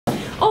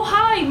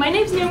my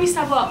name's Naomi.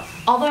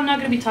 Although I'm not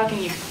gonna be talking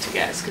to you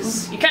guys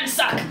because you kind of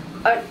suck.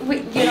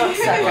 You don't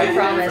suck, I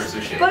promise.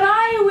 But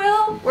I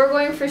will. We're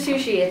going for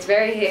sushi. It's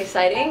very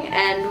exciting,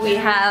 and we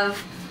have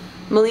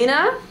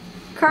Melina,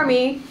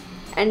 Carmy,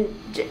 and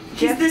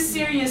He's the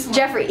serious one.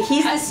 Jeffrey.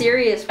 He's the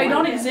serious one. I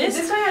don't exist. Is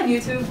this guy on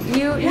YouTube?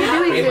 You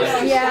do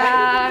exist.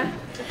 Yeah.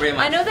 Pretty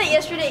much. I know that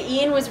yesterday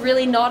Ian was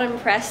really not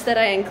impressed that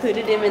I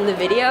included him in the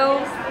video,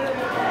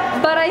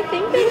 but I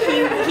think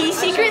that he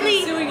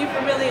secretly Suing you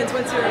for millions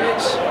once you're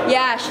rich.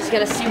 Yeah, she's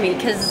gonna sue me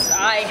because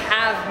I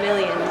have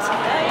millions.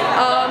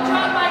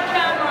 My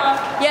camera.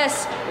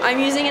 Yes, I'm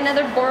using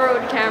another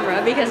borrowed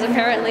camera because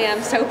apparently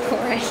I'm so poor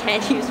I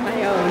can't use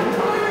my own.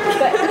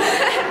 But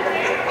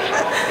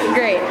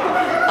great.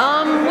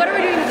 What are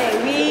we doing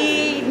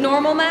today?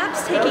 Normal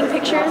maps, taking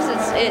pictures.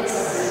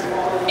 It's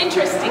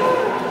interesting.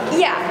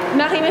 Yeah,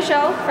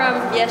 Marie-Michelle from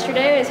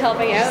yesterday is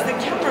helping out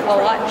a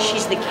lot.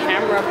 She's the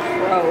camera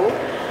pro.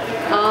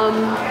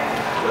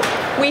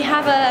 We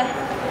have a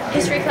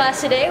history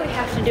class today. We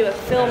have to do a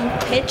film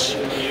pitch.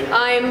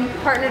 I'm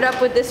partnered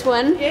up with this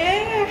one.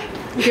 Yeah.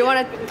 Do you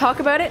want to talk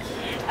about it?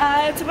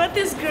 It's about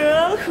this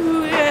girl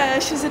who,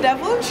 she's a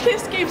devil and she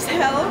escapes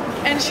hell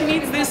and she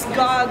needs this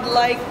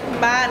god-like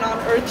man on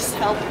Earth's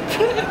help.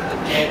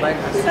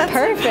 That's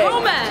Perfect.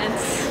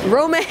 Romance.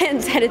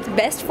 Romance at its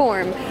best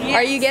form. Yes.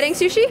 Are you getting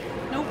sushi?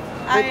 Nope.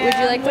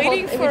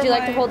 Would you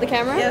like to hold the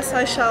camera? Yes,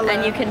 I shall.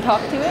 And you can talk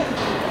to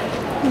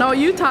it? No,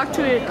 you talk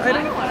to it.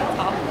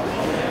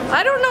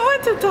 I don't know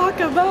what to talk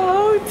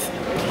about.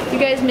 You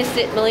guys missed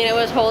it. Melina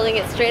was holding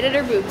it straight at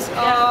her boobs.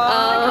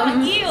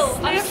 Eel.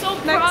 I'm so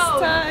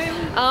proud.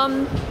 Next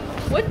time.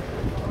 What?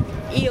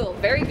 Eel.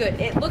 Very good.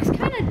 It looks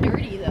kind of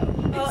dirty though.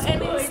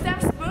 And in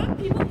Steph's book,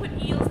 people put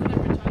eels in their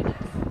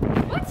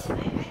vaginas. What?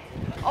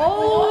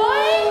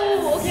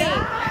 Oh, okay.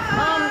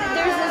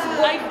 There's this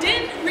book. I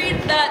didn't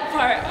read that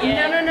part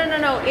yet.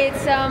 No.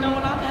 It's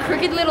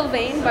Crooked Little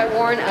Vein by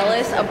Warren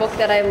Ellis, a book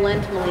that I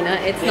lent Melina.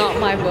 It's not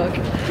my book.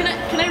 Can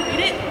I read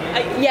it?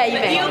 Yeah, you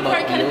may. The eel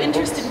part kind of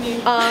interested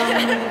me.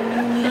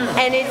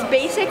 And it's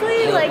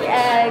basically like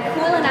a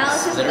cool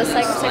analysis of the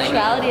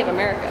psychosexuality of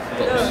America.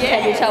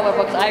 Can you tell what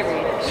books I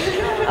read?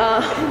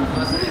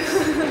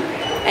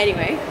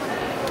 Anyway.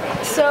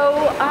 So,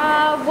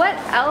 what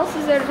else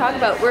is there to talk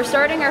about? We're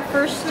starting our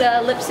first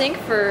lip sync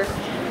for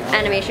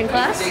animation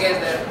class.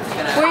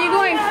 Where are you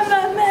going? I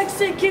am a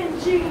Mexican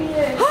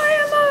genius. I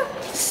am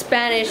a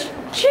Spanish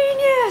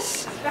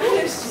genius.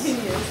 Spanish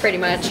genius. Pretty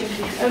much.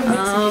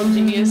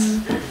 Genius.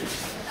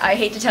 I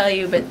hate to tell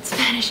you, but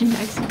Spanish and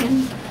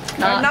Mexican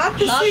not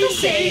the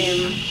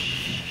same.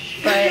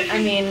 But I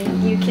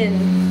mean, you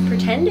can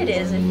pretend it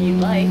is if you'd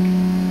like.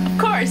 Of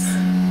course.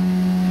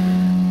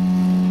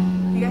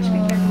 You guys should be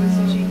careful with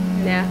sushi.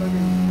 Yeah.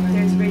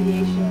 There's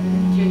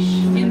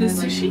radiation In the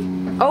sushi?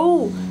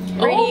 Oh,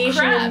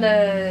 radiation crap. in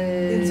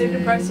the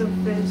certain parts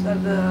of the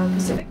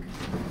Pacific.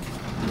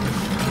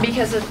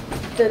 because of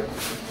the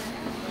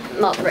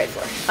not the right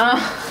floor.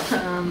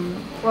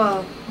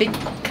 Well,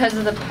 Because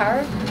of the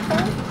power.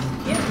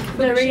 yeah.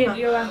 The Fukushima.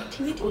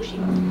 radioactivity?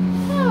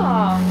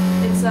 Oh.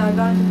 It's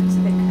gone into the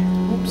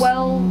Pacific.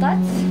 Well,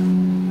 that's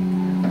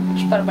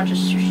just bought a bunch of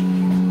sushi.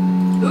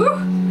 Ooh!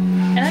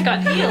 And I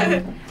got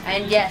eel.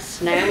 And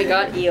yes, Naomi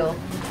got eel.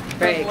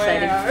 Very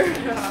excited.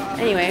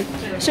 Anyway,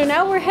 so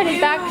now we're headed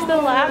back to the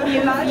lab.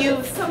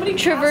 You've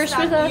traversed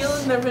with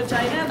us In their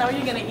vagina, now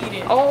you're gonna eat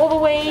it. all the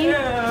way,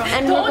 Yeah.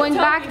 and we're going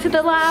back to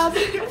the lab.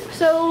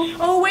 So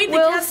Oh wait, they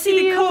We'll can't see see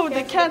the you. code.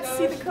 They can't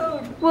see the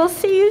code. we'll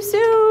see you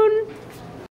soon.